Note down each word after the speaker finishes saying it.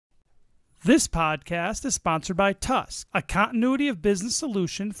This podcast is sponsored by Tusk, a continuity of business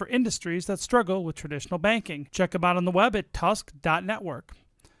solution for industries that struggle with traditional banking. Check them out on the web at tusk.network.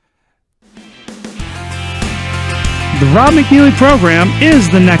 The Rob McNealy program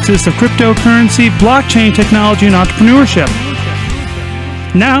is the nexus of cryptocurrency, blockchain technology, and entrepreneurship.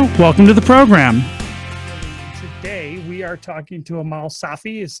 Now, welcome to the program. Today, we are talking to Emal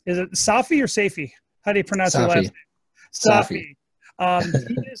Safi. Is it Safi or Safi? How do you pronounce your last name? Safi. He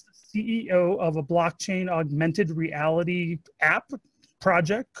is the CEO of a blockchain augmented reality app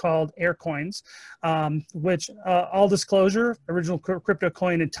project called Aircoins, which all disclosure, Original Crypto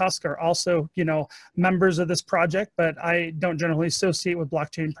Coin and Tusk are also, members of this project, but I don't generally associate with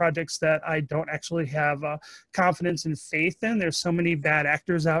blockchain projects that I don't actually have confidence and faith in. There's so many bad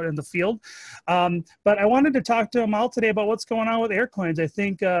actors out in the field. But I wanted to talk to Emal today about what's going on with Aircoins. I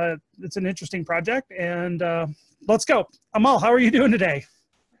think it's an interesting project, and let's go. Emal, how are you doing today?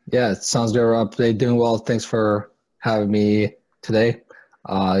 Yeah, it sounds good, Rob. They're doing well. Thanks for having me today.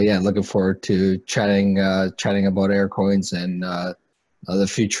 Looking forward to chatting about Aircoins and the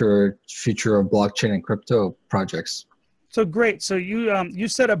future of blockchain and crypto projects. So great. So you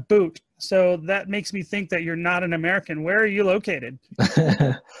said a boot. So that makes me think that you're not an American. Where are you located?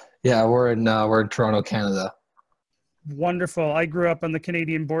 Yeah, we're in Toronto, Canada. Wonderful. I grew up on the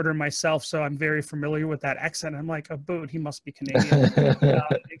Canadian border myself, so I'm very familiar with that accent. I'm like, a boot, he must be Canadian. I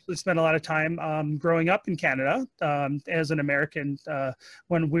actually spent a lot of time growing up in Canada as an American.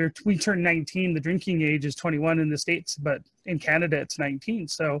 When we turn 19, the drinking age is 21 in the States, but in Canada it's 19.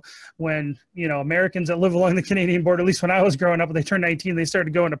 So when Americans that live along the Canadian border, at least when I was growing up, when they turned 19, they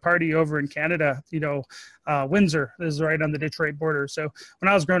started going to party over in Canada. Windsor is right on the Detroit border. So when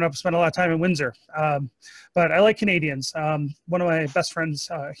I was growing up, I spent a lot of time in Windsor. But I like Canadians. One of my best friends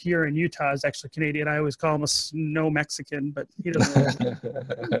here in Utah is actually Canadian. I always call him a snow Mexican, but he doesn't.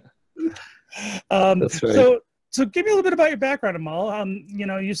 That's right. So give me a little bit about your background,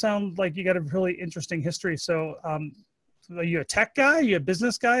 Emal. You sound like you got a really interesting history. So are you a tech guy? Are you a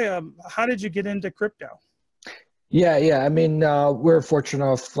business guy? How did you get into crypto? Yeah. I mean, we're fortunate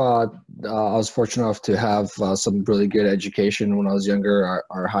enough. I was fortunate enough to have some really good education when I was younger.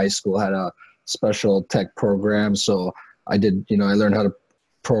 Our high school had a special tech program, so I did. I learned how to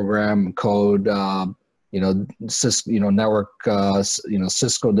program, code. Network.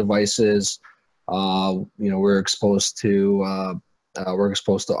 Cisco devices. We're exposed to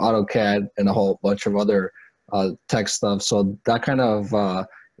AutoCAD and a whole bunch of other tech stuff. So that kind of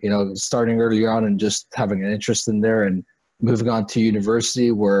starting early on and just having an interest in there, and moving on to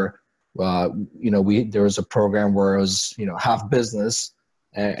university where there was a program where it was half business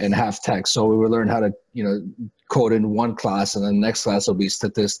and half tech. So we would learn how to code in one class, and then the next class will be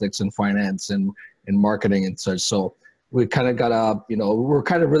statistics and finance and marketing and such. So we kind of got we're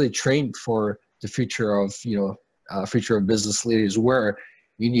kind of really trained for the future of business leaders, where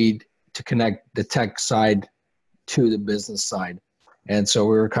you need to connect the tech side to the business side. And so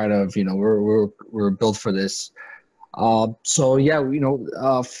we were kind of, we're built for this. For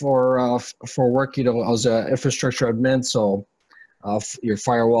work, I was an infrastructure admin. So your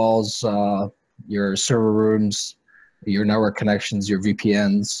firewalls, your server rooms, your network connections, your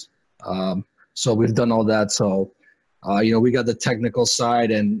VPNs. So we've done all that. So, we got the technical side,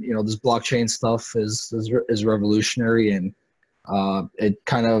 and, this blockchain stuff is revolutionary, and it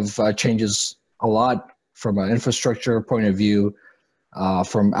kind of changes a lot from an infrastructure point of view,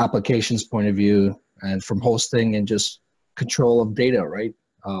 from applications point of view, and from hosting and just control of data, right?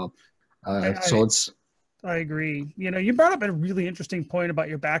 I agree. You brought up a really interesting point about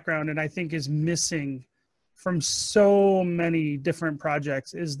your background, and I think is missing from so many different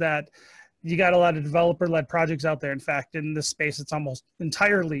projects, is that you got a lot of developer-led projects out there. In fact, in this space, it's almost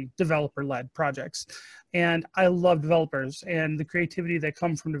entirely developer-led projects. And I love developers and the creativity that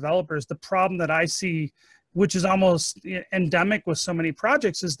comes from developers. The problem that I see, which is almost endemic with so many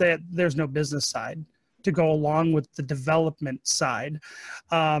projects, is that there's no business side to go along with the development side.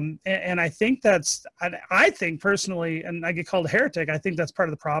 And I think I think personally, and I get called a heretic, I think that's part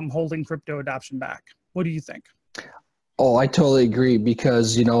of the problem holding crypto adoption back. What do you think? Oh, I totally agree,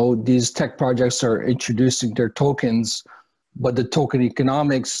 because, these tech projects are introducing their tokens, but the token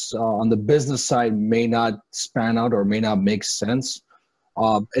economics on the business side may not span out or may not make sense.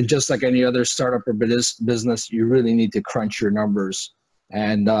 And just like any other startup or business, you really need to crunch your numbers.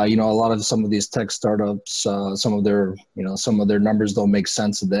 And, a lot of some of these tech startups, some of their numbers don't make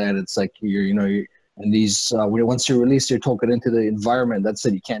sense. And then it's like, once you release your token into the environment, that's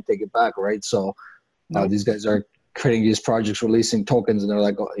it, you can't take it back, right? So these guys are creating these projects, releasing tokens, and they're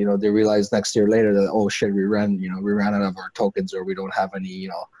like, they realize next year later that, oh shit, we ran out of our tokens, or we don't have any,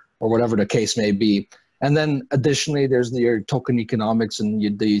 or whatever the case may be. And then additionally, there's your token economics and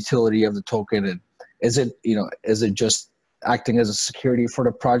the utility of the token. And is it just acting as a security for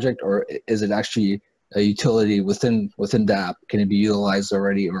the project, or is it actually a utility within the app? Can it be utilized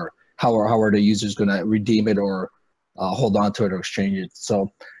already, or how are the users going to redeem it or hold on to it or exchange it?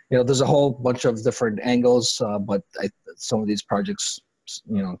 So, there's a whole bunch of different angles, but some of these projects,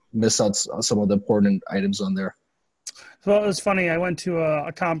 miss out some of the important items on there. So it was funny. I went to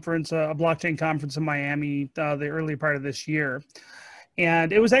a conference, a blockchain conference in Miami, the early part of this year,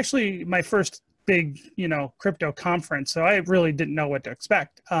 and it was actually my first big, crypto conference. So I really didn't know what to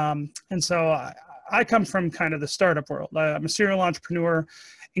expect. And so I come from kind of the startup world. I'm a serial entrepreneur,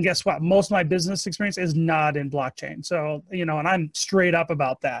 and guess what? Most of my business experience is not in blockchain. So, and I'm straight up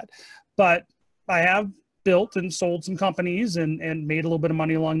about that. But I have built and sold some companies and made a little bit of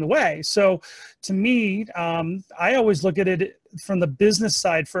money along the way. So to me, I always look at it from the business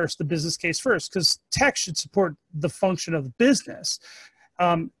side first, the business case first, because tech should support the function of the business.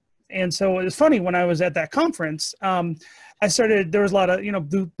 And so it was funny, when I was at that conference, there was a lot of,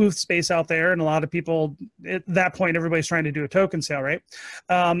 booth space out there, and a lot of people at that point, everybody's trying to do a token sale, right?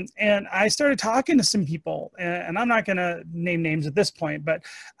 And I started talking to some people, and I'm not going to name names at this point, but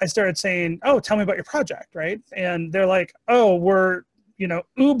I started saying, oh, tell me about your project, right? And they're like, oh, we're,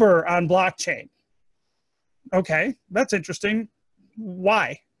 Uber on blockchain. Okay, that's interesting.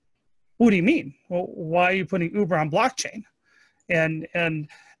 Why? What do you mean? Well, why are you putting Uber on blockchain? And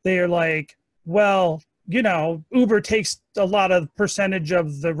they're like, well, Uber takes a lot of percentage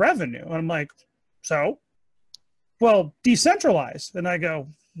of the revenue. And I'm like, so? Well, decentralized. And I go,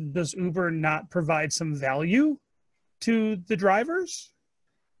 does Uber not provide some value to the drivers?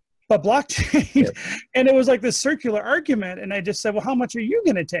 But blockchain. Yep. And it was like this circular argument. And I just said, well, how much are you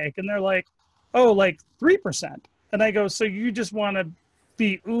going to take? And they're like, oh, like 3%. And I go, so you just want to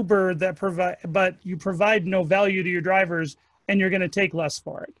be Uber but you provide no value to your drivers, and you're going to take less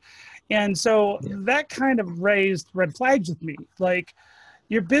for it. And so that kind of raised red flags with me. Like,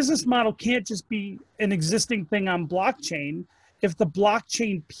 your business model can't just be an existing thing on blockchain if the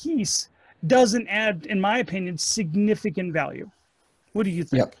blockchain piece doesn't add, in my opinion, significant value. What do you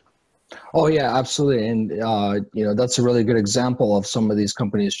think? Yep. Oh, yeah, absolutely. And, that's a really good example of some of these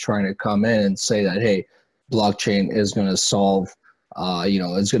companies trying to come in and say that, hey, blockchain is going to solve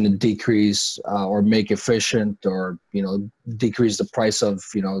it's going to decrease or make efficient or, decrease the price of,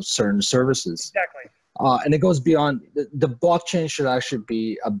 certain services. Exactly. And it goes beyond the blockchain should actually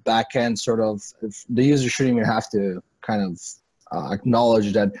be a back-end sort of, the user shouldn't even have to kind of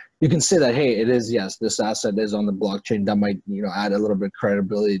acknowledge that. You can say that, hey, it is, yes, this asset is on the blockchain. That might, add a little bit of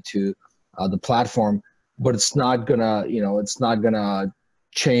credibility to the platform, but it's not gonna,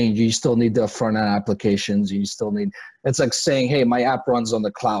 change. You still need the front end applications. You still need, it's like saying, hey, my app runs on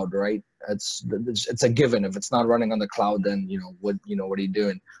the cloud, right? It's a given. If it's not running on the cloud, then what are you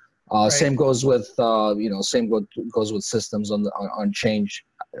doing? Right. Same goes with goes with systems on chain.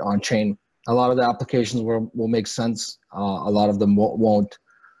 A lot of the applications will make sense. A lot of them won't.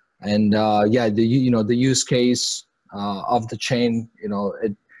 And the use case of the chain,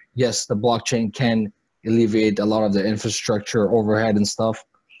 yes, the blockchain can alleviate a lot of the infrastructure overhead and stuff,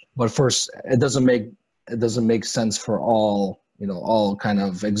 but first, it doesn't make sense for all kind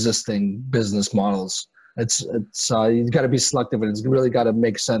of existing business models. It's you got to be selective, and it's really got to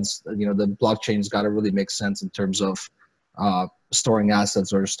make sense. The blockchain's got to really make sense in terms of storing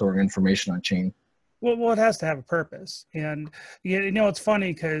assets or storing information on chain. Well, it has to have a purpose. And, it's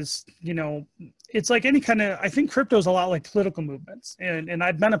funny because, it's like any kind of, I think crypto is a lot like political movements. And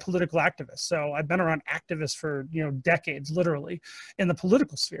I've been a political activist. So I've been around activists for, decades, literally, in the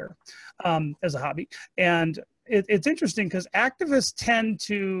political sphere as a hobby. And it's interesting because activists tend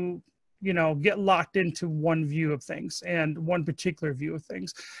to, get locked into one view of things and one particular view of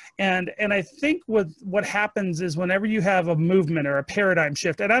things. And I think what happens is whenever you have a movement or a paradigm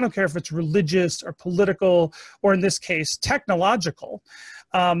shift, and I don't care if it's religious or political, or in this case, technological,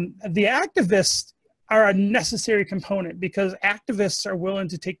 the activists are a necessary component because activists are willing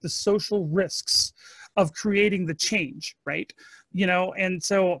to take the social risks of creating the change, right? And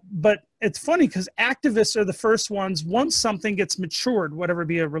so, but it's funny because activists are the first ones, once something gets matured, whatever it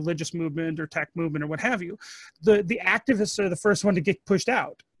be a religious movement or tech movement or what have you, the activists are the first one to get pushed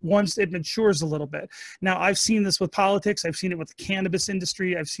out once it matures a little bit. Now, I've seen this with politics. I've seen it with the cannabis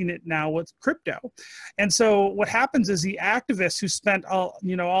industry. I've seen it now with crypto. And so what happens is the activists who spent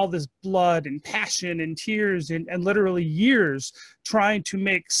all this blood and passion and tears and literally years trying to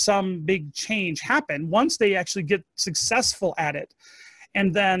make some big change happen, once they actually get successful at it,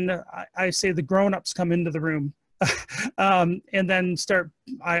 and then I say the grown-ups come into the room, and then start,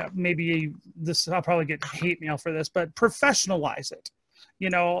 I'll probably get hate mail for this, but professionalize it.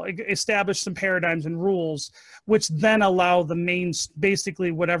 Establish some paradigms and rules, which then allow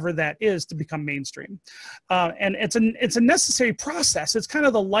basically whatever that is to become mainstream. And it's a necessary process. It's kind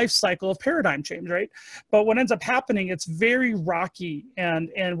of the life cycle of paradigm change, right? But what ends up happening, it's very rocky.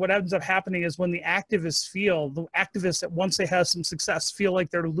 And what ends up happening is when the activists, once they have some success, feel like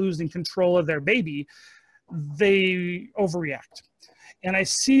they're losing control of their baby, they overreact. And I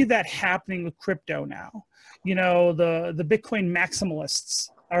see that happening with crypto now. The Bitcoin maximalists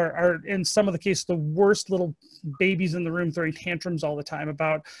are in some of the cases the worst little babies in the room, throwing tantrums all the time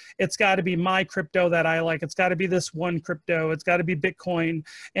about, it's got to be my crypto that I like. It's got to be this one crypto. It's got to be Bitcoin,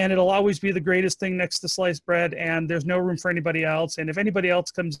 and it'll always be the greatest thing next to sliced bread. And there's no room for anybody else. And if anybody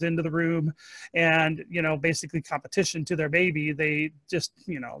else comes into the room and, basically competition to their baby, they just,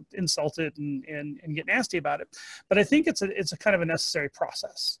 insult it and get nasty about it. But I think it's a kind of a necessary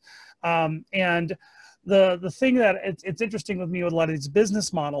process. And the thing that it's interesting with me with a lot of these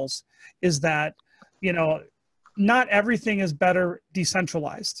business models is that, not everything is better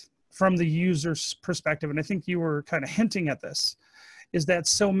decentralized from the user's perspective. And I think you were kind of hinting at this, is that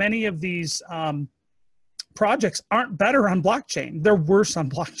so many of these projects aren't better on blockchain. They're worse on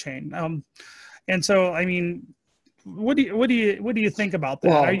blockchain. And so, I mean, what do you think about that?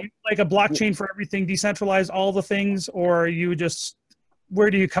 Well, are you like a blockchain for everything, decentralized all the things, or are you just,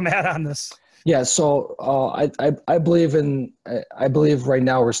 where do you come at on this? Yeah, so I believe right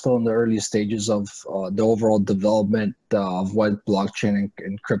now we're still in the early stages of the overall development of what blockchain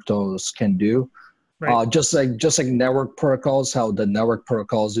and cryptos can do. Right. Just like network protocols, how the network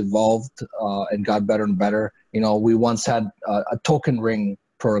protocols evolved and got better and better. We once had a token ring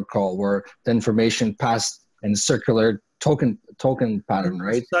protocol where the information passed in circular token pattern,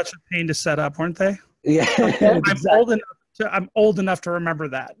 right? Such a pain to set up, weren't they? Yeah, exactly. I'm old enough to remember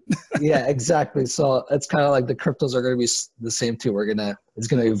that. Yeah, exactly. So it's kind of like the cryptos are going to be the same too. It's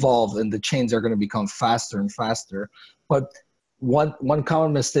going to evolve, and the chains are going to become faster and faster. But one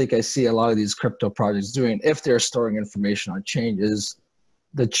common mistake I see a lot of these crypto projects doing, if they're storing information on chain, is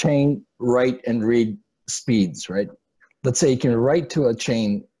the chain write and read speeds, right? Let's say you can write to a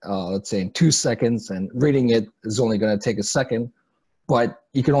chain, let's say in 2 seconds, and reading it is only going to take a second. But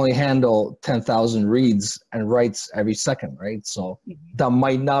you can only handle 10,000 reads and writes every second, right? So that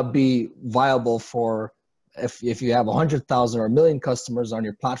might not be viable for if you have 100,000 or 1 million customers on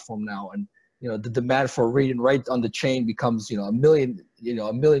your platform now, and the demand for read and write on the chain becomes a million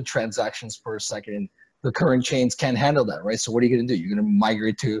transactions per second. The current chains can't handle that, right? So what are you going to do? You're going to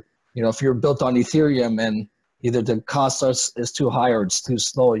migrate to if you're built on Ethereum and either the cost is too high or it's too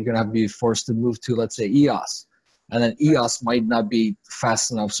slow, you're going to have to be forced to move to, let's say, EOS. And then EOS might not be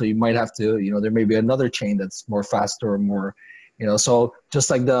fast enough, so you might have to, there may be another chain that's more faster or more, So just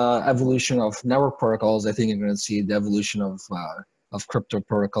like the evolution of network protocols, I think you're going to see the evolution of crypto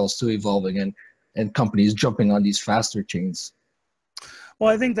protocols too evolving, and companies jumping on these faster chains. Well,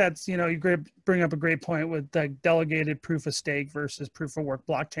 I think that's, you bring up a great point with the delegated proof of stake versus proof of work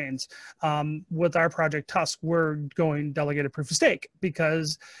blockchains. With our project Tusk, we're going delegated proof of stake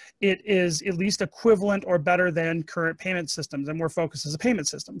because it is at least equivalent or better than current payment systems, and we're focused as a payment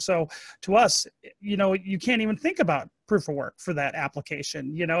system. So to us, you can't even think about proof of work for that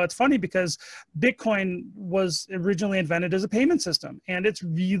application. It's funny because Bitcoin was originally invented as a payment system, and it's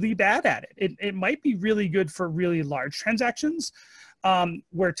really bad at it. It might be really good for really large transactions,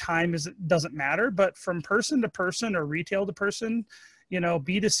 where time doesn't matter, but from person to person or retail to person,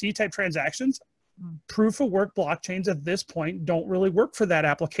 B2C type transactions, proof of work blockchains at this point don't really work for that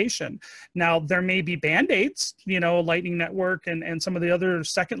application. Now, there may be band-aids, Lightning Network and some of the other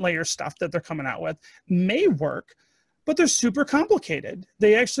second layer stuff that they're coming out with may work, but they're super complicated.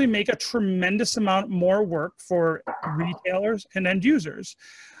 They actually make a tremendous amount more work for retailers and end users.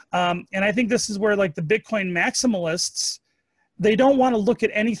 And I think this is where, like, the Bitcoin maximalists, they don't want to look at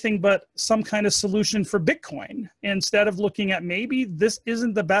anything but some kind of solution for Bitcoin instead of looking at maybe this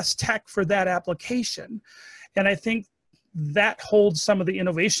isn't the best tech for that application. And I think that holds some of the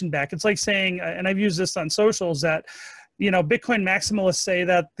innovation back. It's like saying, and I've used this on socials, that, Bitcoin maximalists say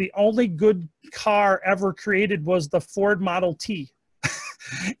that the only good car ever created was the Ford Model T.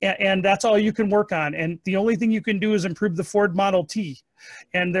 And that's all you can work on. And the only thing you can do is improve the Ford Model T.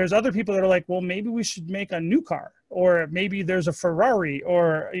 And there's other people that are like, well, maybe we should make a new car, or maybe there's a Ferrari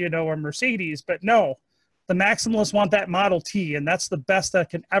or, a Mercedes, but no, the maximalists want that Model T, and that's the best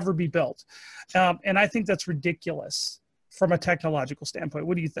that can ever be built. And I think that's ridiculous from a technological standpoint.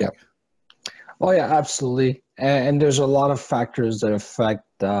 What do you think? Yeah. Oh yeah, absolutely. And there's a lot of factors that affect,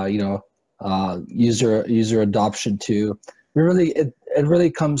 user adoption too. It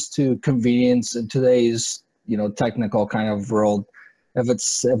really comes to convenience in today's, you know, technical kind of world. If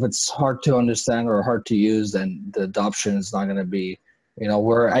it's hard to understand or hard to use, then the adoption is not going to be, you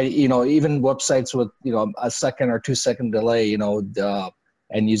know, even websites with, you know, a second or 2 second delay, you know, the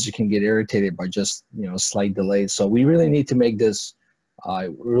end user can get irritated by just, you know, slight delays. So we really need to make this,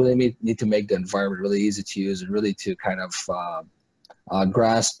 need to make the environment really easy to use and really to kind of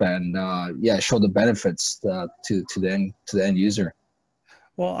grasp and show the benefits to the end user.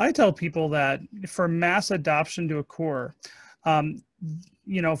 Well, I tell people that for mass adoption to occur,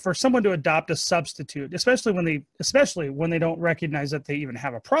 you know, for someone to adopt a substitute, especially when they don't recognize that they even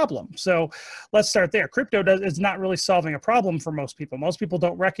have a problem. So let's start there. Crypto is not really solving a problem for most people. Most people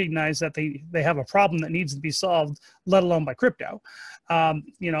don't recognize that they have a problem that needs to be solved, let alone by crypto.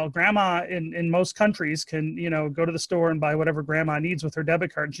 You know, grandma in most countries can, you know, go to the store and buy whatever grandma needs with her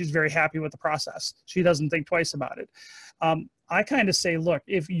debit card, and she's very happy with the process. She doesn't think twice about it. I kind of say, look,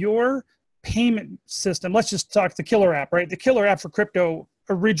 if your payment system, let's just talk the killer app, right? The killer app for crypto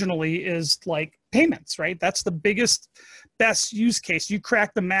originally is like payments, right? That's the best use case. You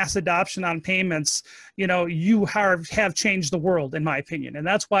crack the mass adoption on payments, you know, you have changed the world, in my opinion. And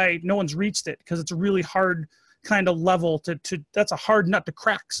that's why no one's reached it, because it's a really hard kind of level that's a hard nut to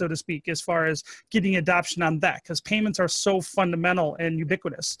crack, so to speak, as far as getting adoption on that, because payments are so fundamental and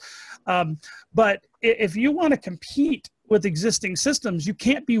ubiquitous. But if you want to compete with existing systems, you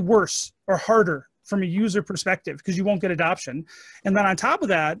can't be worse or harder from a user perspective, because you won't get adoption. And then on top of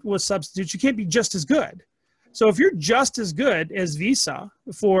that, with substitutes, you can't be just as good. So if you're just as good as Visa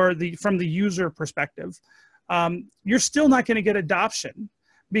from the user perspective, you're still not going to get adoption,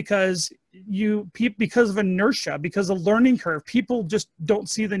 because because of inertia, because of learning curve. People just don't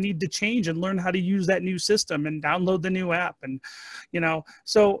see the need to change and learn how to use that new system and download the new app. And, you know,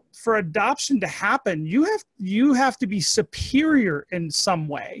 so for adoption to happen, you have to be superior in some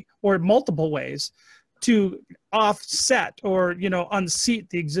way or multiple ways to offset or, you know, unseat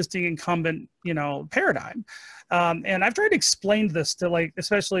the existing incumbent, you know, paradigm. And I've tried to explain this to, like,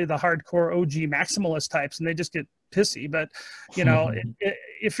 especially the hardcore OG maximalist types, and they just get pissy. But, you know,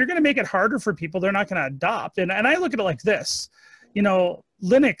 if you're going to make it harder for people, they're not going to adopt. And I look at it like this, you know,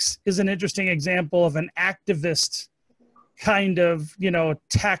 Linux is an interesting example of an activist kind of, you know,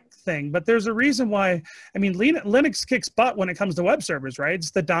 tech thing. But there's a reason why. I mean, Linux kicks butt when it comes to web servers, right?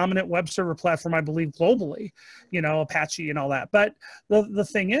 It's the dominant web server platform, I believe, globally, you know, Apache and all that. But the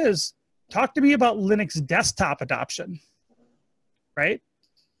thing is, talk to me about Linux desktop adoption, right?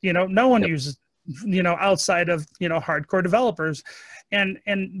 You know, no one uses, you know, outside of, you know, hardcore developers. And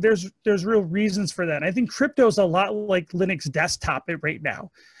there's real reasons for that. And I think crypto is a lot like Linux desktop right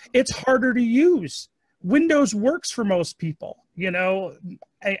now. It's harder to use. Windows works for most people, you know,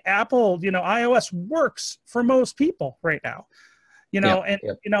 Apple, you know, iOS works for most people right now, you know,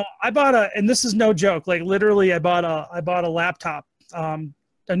 you know, I bought and this is no joke, like literally I bought a laptop,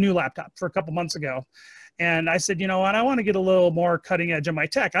 a new laptop for a couple months ago. And I said, you know what, I want to get a little more cutting edge of my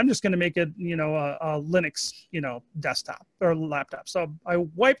tech. I'm just going to make it, you know, a Linux, you know, desktop or laptop. So I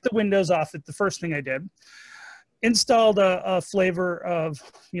wiped the Windows off it. The first thing I did, installed a flavor of,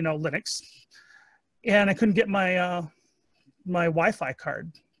 you know, Linux, and I couldn't get my my Wi-Fi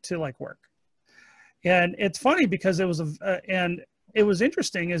card to like work. And it's funny because it was and it was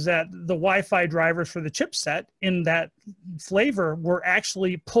interesting is that the Wi-Fi drivers for the chipset in that flavor were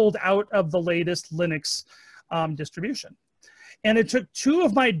actually pulled out of the latest Linux distribution. And it took two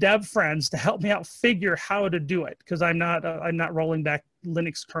of my dev friends to help me out figure how to do it, because I'm not rolling back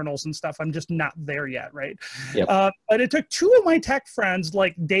Linux kernels and stuff. I'm just not there yet, right? Yep. But it took two of my tech friends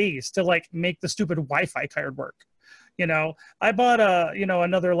like days to like make the stupid Wi-Fi card work. You know, I bought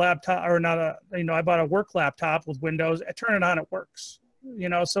another laptop, or not a, you know, I bought a work laptop with Windows. I turn it on, it works. You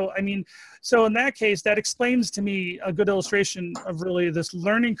know, so I mean, so in that case, that explains to me a good illustration of really this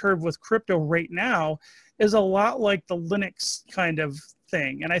learning curve with crypto right now is a lot like the Linux kind of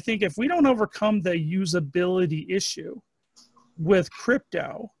thing. And I think if we don't overcome the usability issue with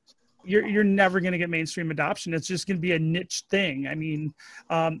crypto, you're never going to get mainstream adoption. It's just going to be a niche thing. I mean,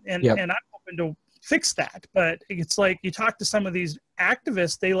 and I'm hoping to fix that. But it's like you talk to some of these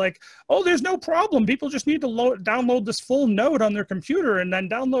activists, they like, oh, there's no problem. People just need to download this full node on their computer and then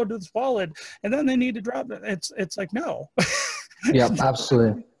download this wallet, and then they need to drop it. It's like, no. Yeah,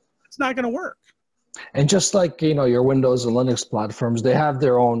 absolutely. It's not going to work. And just like, you know, your Windows and Linux platforms, they have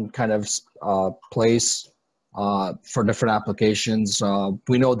their own kind of place for different applications.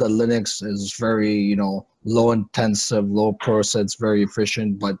 We know that Linux is very, you know, low intensive, low process, very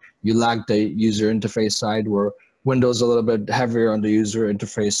efficient, but you lack the user interface side, where Windows is a little bit heavier on the user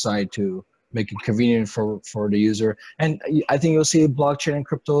interface side to make it convenient for the user. And I think you'll see blockchain and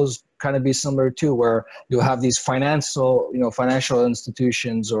cryptos kind of be similar too, where you'll have these financial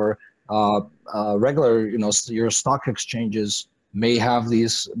institutions or regular, your stock exchanges may have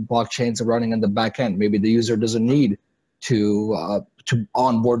these blockchains running in the back end. Maybe the user doesn't need to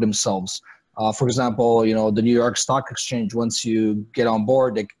onboard themselves. For example, the New York Stock Exchange, once you get on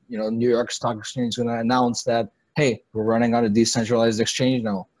board, New York Stock Exchange is going to announce that, hey, we're running on a decentralized exchange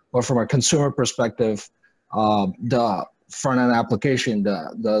now. But from a consumer perspective, the front-end application,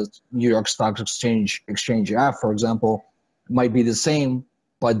 the New York Stock Exchange app, for example, might be the same,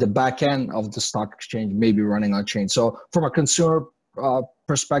 but the back end of the stock exchange may be running on chain. So from a consumer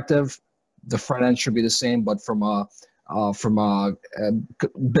perspective, the front end should be the same, but from a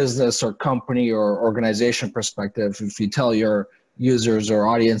business or company or organization perspective, if you tell your users or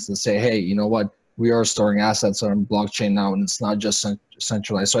audience and say, hey, you know what, we are storing assets on blockchain now, and it's not just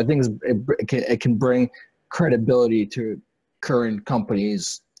centralized. So I think it can bring credibility to current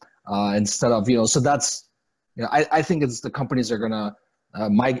companies instead of, so that's, I think it's the companies are going to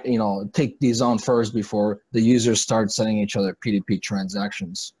take these on first before the users start sending each other P2P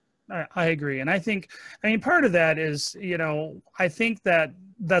transactions. I agree. And I mean, part of that is, I think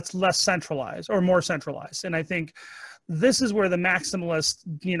that's less centralized or more centralized. And I think this is where the maximalists,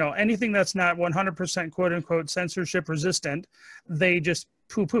 anything that's not 100% quote unquote censorship resistant, they just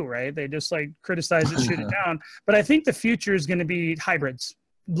poo-poo, right? They just like criticize it, shoot it down. But I think the future is going to be hybrids.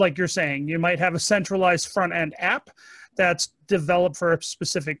 Like you're saying, you might have a centralized front end app that's developed for a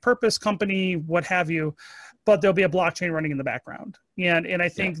specific purpose, company, what have you, but there'll be a blockchain running in the background. And I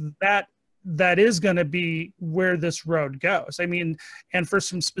think that is going to be where this road goes. I mean, and for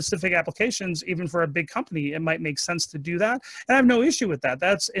some specific applications, even for a big company, it might make sense to do that. And I have no issue with that.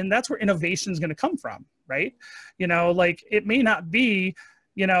 That's where innovation is going to come from, right? Like it may not be,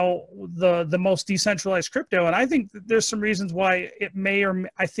 the most decentralized crypto. And I think there's some reasons why it may,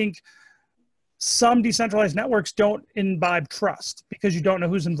 I think some decentralized networks don't imbibe trust because you don't know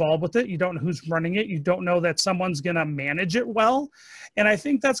who's involved with it. You don't know who's running it. You don't know that someone's going to manage it well. And I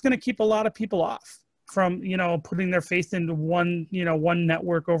think that's going to keep a lot of people off from, putting their faith into one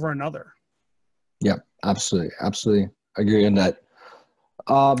network over another. Yeah, absolutely. Absolutely. I agree on that.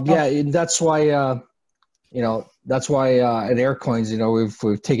 That's why, at Aircoins,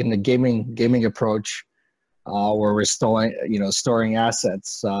 we've taken the gaming approach, where we're storing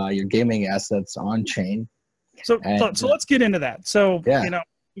assets, your gaming assets on chain. So let's get into that. So,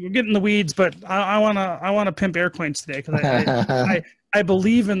 we're getting the weeds, but I wanna pimp Aircoins today because I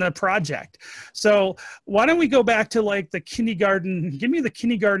believe in the project. So why don't we go back to like the kindergarten? Give me the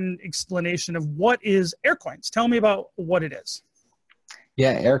kindergarten explanation of what is Aircoins. Tell me about what it is.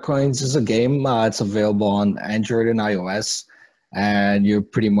 Yeah, Aircoins is a game. It's available on Android and iOS, and you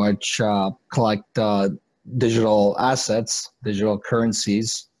pretty much collect digital assets, digital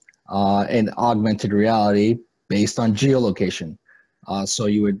currencies, in augmented reality based on geolocation. So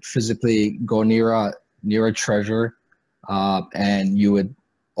you would physically go near a treasure, and you would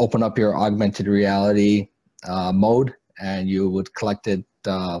open up your augmented reality mode, and you would collect it.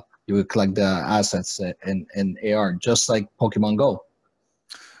 You would collect the assets in AR, just like Pokemon Go.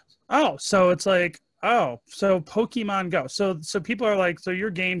 Oh, so it's like, so Pokemon Go. So people are like, so your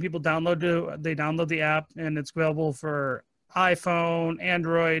game, people download the app, and it's available for iPhone,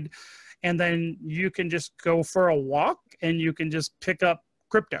 Android, and then you can just go for a walk and you can just pick up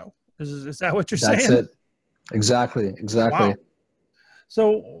crypto. Is that what you're saying? That's it. Exactly. Wow.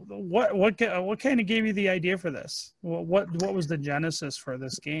 So what kind of gave you the idea for this? What was the genesis for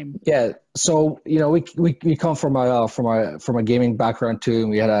this game? Yeah, so we come from a gaming background too, and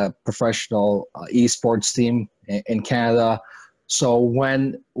we had a professional esports team in Canada. So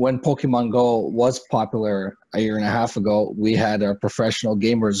when Pokemon Go was popular a year and a half ago, we had our professional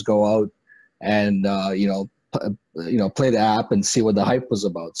gamers go out and play the app and see what the hype was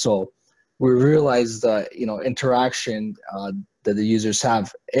about. So we realized the interaction that the users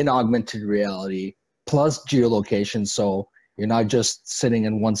have in augmented reality plus geolocation. So you're not just sitting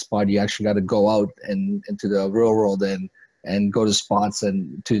in one spot. You actually got to go out and into the real world and go to spots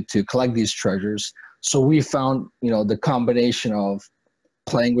and to collect these treasures. So we found the combination of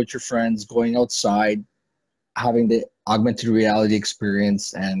playing with your friends, going outside, having the augmented reality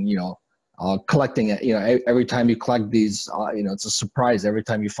experience, and collecting it. Every time you collect these, it's a surprise. Every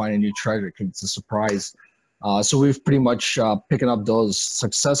time you find a new treasure, it's a surprise. So we've pretty much picking up those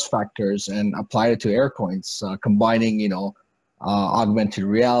success factors and applied it to Aircoins, combining augmented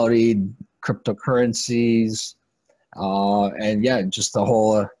reality, cryptocurrencies, and just the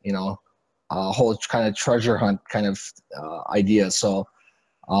whole whole kind of treasure hunt kind of idea. So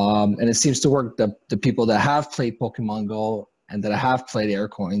And it seems to work. The people that have played Pokemon Go and that have played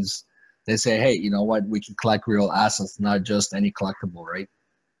Aircoins, they say, hey, you know what? We can collect real assets, not just any collectible, right?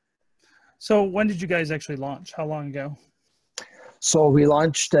 So when did you guys actually launch? How long ago? So we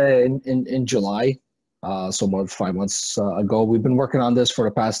launched in July, so about 5 months ago. We've been working on this for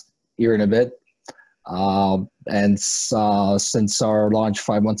the past year and a bit. Since our launch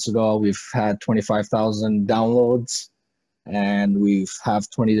 5 months ago, we've had 25,000 downloads, and we've have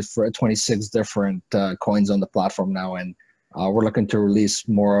 26 different coins on the platform now. And we're looking to release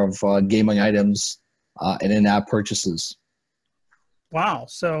more of gaming items and in-app purchases. Wow.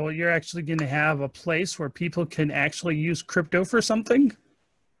 So you're actually going to have a place where people can actually use crypto for something?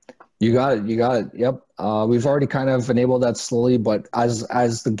 You got it. You got it. Yep. We've already kind of enabled that slowly, but as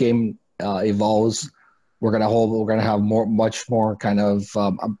the game evolves, we're gonna have much more kind of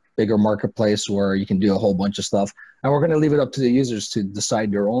a bigger marketplace where you can do a whole bunch of stuff, and we're gonna leave it up to the users to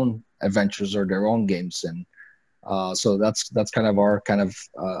decide their own adventures or their own games, and so that's kind of our kind of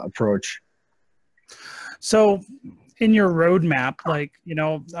approach. So in your roadmap, like,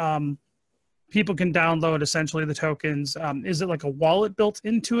 people can download essentially the tokens. Is it like a wallet built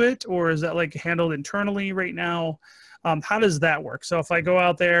into it, or is that like handled internally right now? How does that work? So if I go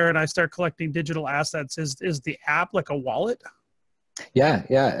out there and I start collecting digital assets, is the app like a wallet? Yeah,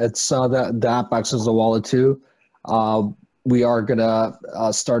 it's the app acts as a wallet too. We are gonna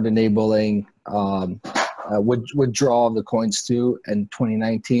start enabling withdrawal of the coins too in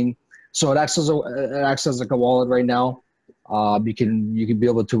 2019. So it acts as like a wallet right now. You can be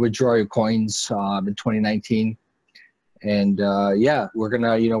able to withdraw your coins in 2019, and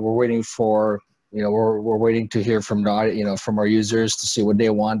we're waiting for we're waiting to hear from from our users to see what they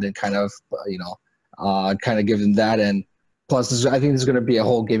want and kind of give them that. And plus, I think there's going to be a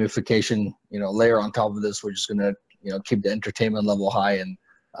whole gamification layer on top of this. We're just going to keep the entertainment level high, and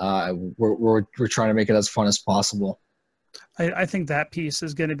we're trying to make it as fun as possible. I think that piece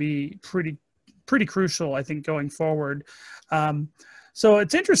is going to be pretty crucial, I think, going forward. So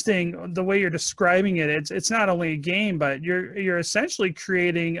it's interesting the way you're describing it. It's not only a game, but you're essentially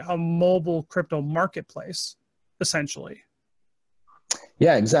creating a mobile crypto marketplace, essentially.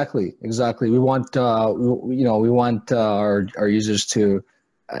 Yeah, exactly. We want our users to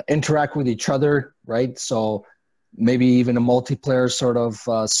interact with each other, right? So maybe even a multiplayer sort of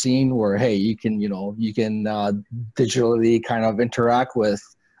scene where, hey, you can digitally kind of interact with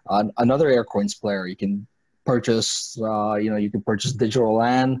another Aircoins player. You can purchase digital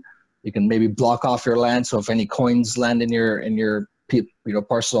land. You can maybe block off your land, so if any coins land in your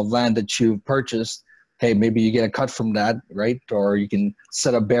parcel of land that you've purchased, hey, maybe you get a cut from that, right? Or you can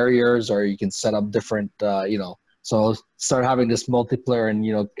set up barriers, or you can set up different so start having this multiplayer, and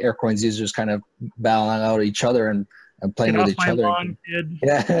Aircoins users kind of battling out each other and playing with each other. Get off my lawn, kid.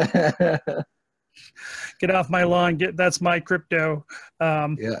 Yeah. Get off my lawn. That's my crypto.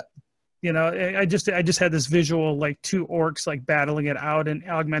 Yeah. I just had this visual, like two orcs like battling it out in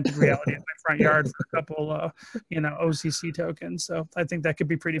augmented reality in my front yard for a couple OCC tokens. So I think that could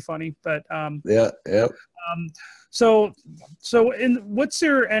be pretty funny. But yeah. So what's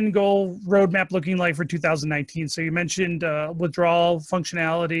your end goal roadmap looking like for 2019? So you mentioned withdrawal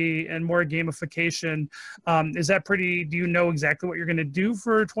functionality and more gamification. Is that do you know exactly what you're going to do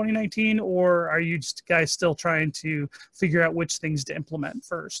for 2019, or are you guys still trying to figure out which things to implement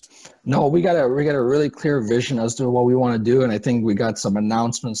first? No, we got a really clear vision as to what we want to do, and I think we got some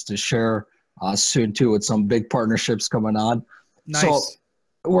announcements to share soon too, with some big partnerships coming on. Nice. So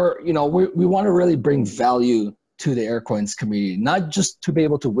we want to really bring value to the Aircoins community, not just to be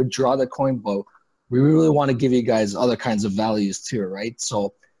able to withdraw the coin, but we really want to give you guys other kinds of values too, right?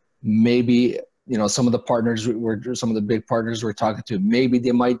 So maybe some of the big partners we're talking to, maybe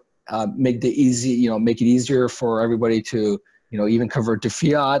they might make it easier for everybody to even convert to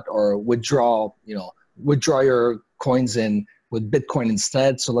fiat or withdraw your coins in with Bitcoin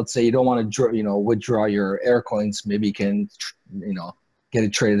instead. So let's say you don't want to withdraw your Aircoins, maybe you can get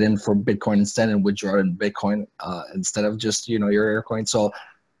it traded in for Bitcoin instead and withdraw it in Bitcoin instead of just your Aircoin. So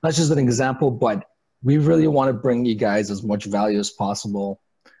that's just an example, but we really want to bring you guys as much value as possible.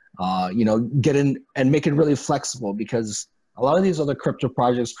 Get in and make it really flexible, because a lot of these other crypto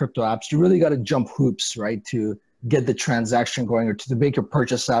projects, crypto apps, you really got to jump hoops, right, to get the transaction going or to make your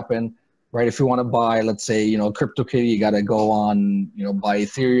purchase happen, right? If you want to buy, let's say, CryptoKitty, you got to go on, buy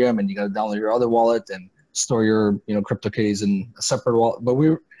Ethereum, and you got to download your other wallet and store your CryptoKitties in a separate wallet. But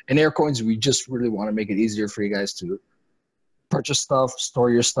in Aircoins, we just really want to make it easier for you guys to purchase stuff,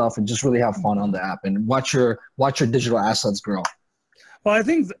 store your stuff, and just really have fun on the app and watch your digital assets grow. Well, I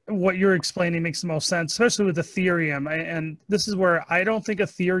think what you're explaining makes the most sense, especially with Ethereum. And this is where I don't think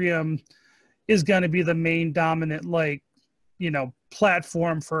Ethereum is going to be the main dominant, like,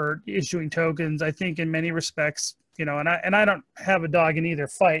 platform for issuing tokens. I think in many respects, and I don't have a dog in either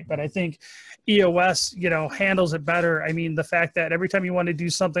fight, but I think EOS, handles it better. I mean, the fact that every time you want to do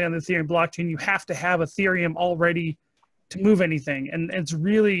something on the Ethereum blockchain, you have to have Ethereum already to move anything. And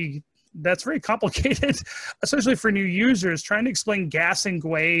that's very complicated, especially for new users. Trying to explain gas and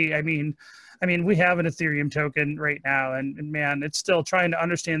Gwei, I mean, we have an Ethereum token right now, and man, it's still trying to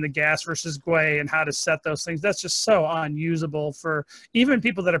understand the gas versus Gwei and how to set those things. That's just so unusable for even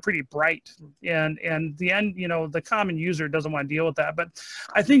people that are pretty bright. And the end, the common user doesn't want to deal with that. But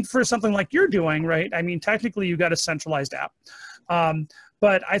I think for something like you're doing, right? I mean, technically you got a centralized app,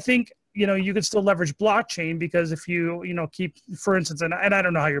 but I think you could still leverage blockchain, because if you, keep, for instance, and I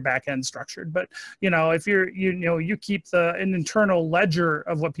don't know how your back end structured, but, if you keep an internal ledger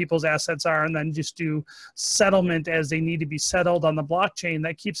of what people's assets are, and then just do settlement as they need to be settled on the blockchain,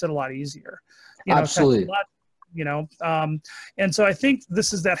 that keeps it a lot easier. Absolutely. And so I think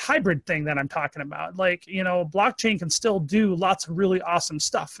this is that hybrid thing that I'm talking about. Like, blockchain can still do lots of really awesome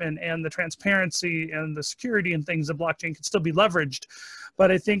stuff, and the transparency and the security and things of blockchain can still be leveraged. But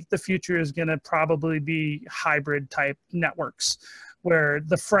I think the future is going to probably be hybrid type networks, where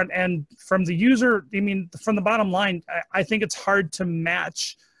the front end from the user, from the bottom line, I think it's hard to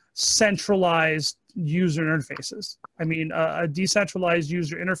match centralized user interfaces. Decentralized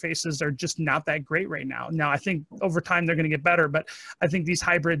user interfaces are just not that great right now. Now, I think over time they're going to get better, but I think these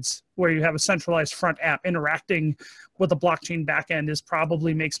hybrids where you have a centralized front app interacting with a blockchain backend is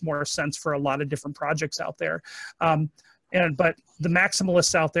probably makes more sense for a lot of different projects out there. But the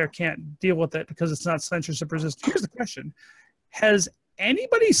maximalists out there can't deal with it because it's not censorship resistant. Here's the question: has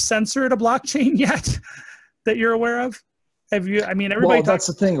anybody censored a blockchain yet that you're aware of? Have you? Everybody. Well, that's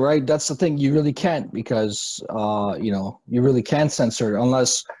the thing, right? That's the thing. You really can't, because you really can't censor it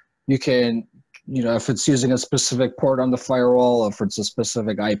unless you can. If it's using a specific port on the firewall, if it's a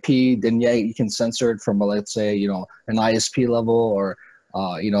specific IP, then yeah, you can censor it from, let's say, an ISP level, or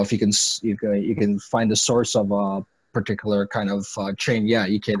if you can find the source of a particular kind of chain, yeah,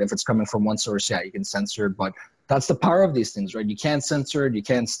 you can. If it's coming from one source, yeah, you can censor it. But that's the power of these things, right? You can't censor it, you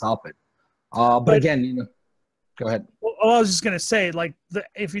can't stop it. But again, go ahead. Well, I was just going to say, like,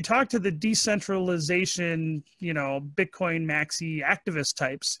 if you talk to the decentralization, Bitcoin maxi activist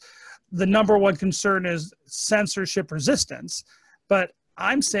types, the number one concern is censorship resistance. But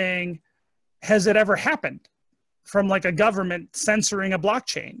I'm saying, has it ever happened from like a government censoring a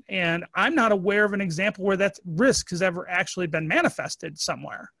blockchain? And I'm not aware of an example where that risk has ever actually been manifested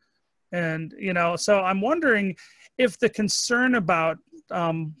somewhere. And, so I'm wondering if the concern about,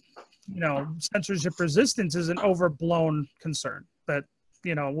 censorship resistance is an overblown concern. But,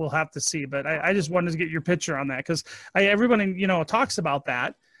 we'll have to see. But I just wanted to get your picture on that, because everybody, talks about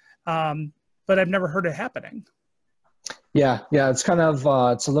that, but I've never heard it happening. Yeah, it's kind of,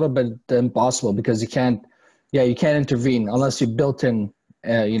 it's a little bit impossible, because you can't intervene unless you built in,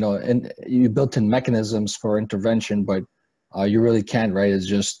 you built in mechanisms for intervention, but you really can't, right? It's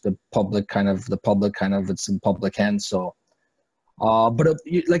just the public kind of, it's in public hands. So, but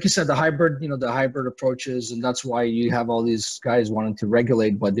like you said, the hybrid approaches, and that's why you have all these guys wanting to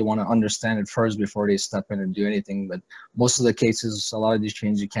regulate, but they want to understand it first before they step in and do anything. But most of the cases, a lot of these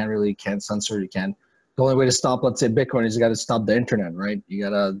chains, you can't censor, you can't. The only way to stop, let's say, Bitcoin is you got to stop the internet, right? You got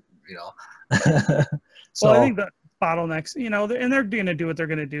to, So, well, I think the bottlenecks, and they're going to do what they're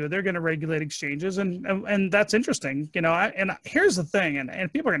going to do. They're going to regulate exchanges, and that's interesting, and here's the thing,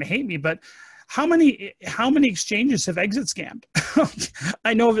 and people are going to hate me, but how many exchanges have exit scammed?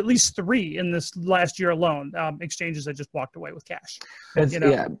 I know of at least 3 in this last year alone, exchanges that just walked away with cash.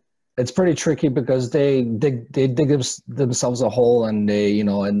 Yeah, it's pretty tricky, because they dig themselves a hole, and they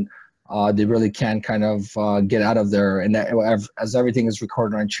they really can't kind of get out of there. And as everything is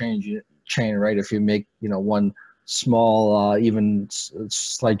recorded on chain, right? If you make one small even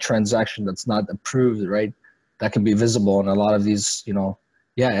slight transaction that's not approved, right, that can be visible. And a lot of these,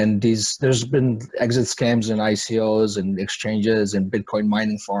 and there's been exit scams and ICOs and exchanges and Bitcoin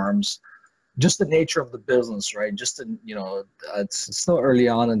mining farms. Just the nature of the business, right? It's still early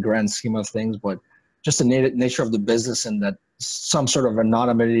on in the grand scheme of things, but just the nature of the business, and that some sort of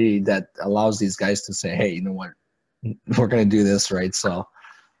anonymity that allows these guys to say, hey, you know what, we're going to do this, right? So,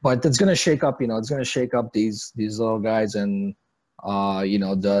 but it's going to shake up, it's going to shake up these little guys, and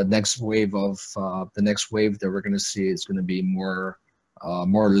the next wave that we're going to see is going to be more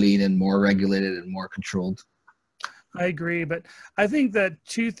lean and more regulated and more controlled. I agree, but I think that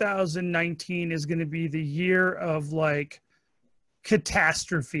 2019 is going to be the year of, like,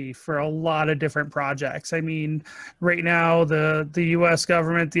 catastrophe for a lot of different projects. I mean, right now the US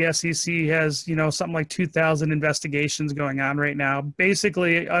government, the SEC has, you know, something like 2,000 investigations going on right now.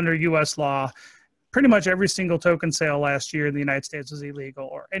 Basically, under US law, pretty much every single token sale last year in the United States was illegal,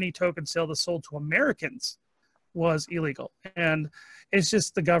 or any token sale that sold to Americans was illegal. And it's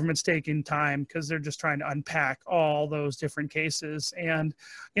just the government's taking time because they're just trying to unpack all those different cases. And,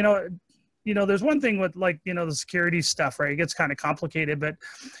 you know, there's one thing with, like, you know, the security stuff, right? It gets kind of complicated, but,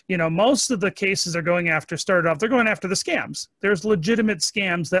 you know, most of the cases are going after, started off, they're going after the scams. There's legitimate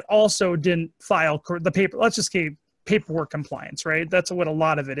scams that also didn't file the paper. Let's just say paperwork compliance, right? That's what a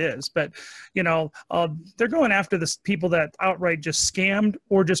lot of it is. But, you know, they're going after the people that outright just scammed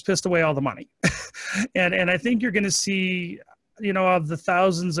or just pissed away all the money. and I think you're going to see, you know, of the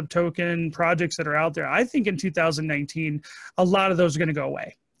thousands of token projects that are out there, I think in 2019, a lot of those are going to go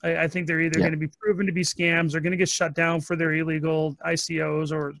away. I think they're either going to be proven to be scams or going to get shut down for their illegal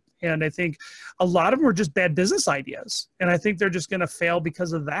ICOs, and I think a lot of them are just bad business ideas. And I think they're just going to fail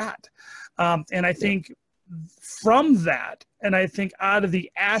because of that. And I think from that, and I think out of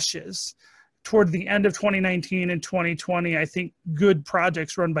the ashes, toward the end of 2019 and 2020, I think good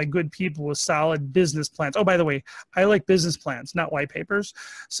projects run by good people with solid business plans. Oh, by the way, I like business plans, not white papers.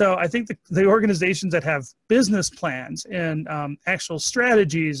 So I think the organizations that have business plans and actual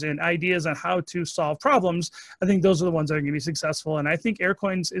strategies and ideas on how to solve problems, I think those are the ones that are going to be successful. And I think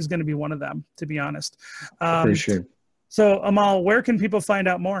Aircoins is going to be one of them, to be honest. Appreciate. So Emal, where can people find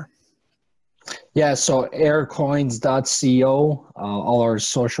out more? Yeah, so aircoins.co, all our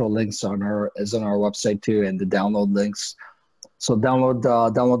social links on our website too, and the download links. So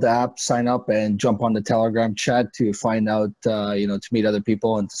download the app, sign up, and jump on the Telegram chat to find out, you know, to meet other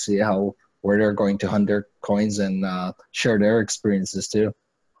people and to see where they're going to hunt their coins and share their experiences too.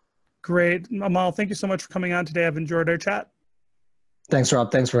 Great, Emal, thank you so much for coming on today. I've enjoyed our chat. Thanks,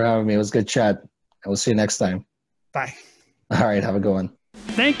 Rob. Thanks for having me. It was a good chat. I will see you next time. Bye. All right, have a good one.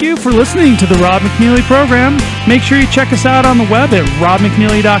 Thank you for listening to the Rob McNealy program. Make sure you check us out on the web at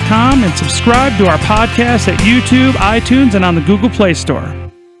robmcnealy.com and subscribe to our podcast at YouTube, iTunes, and on the Google Play Store.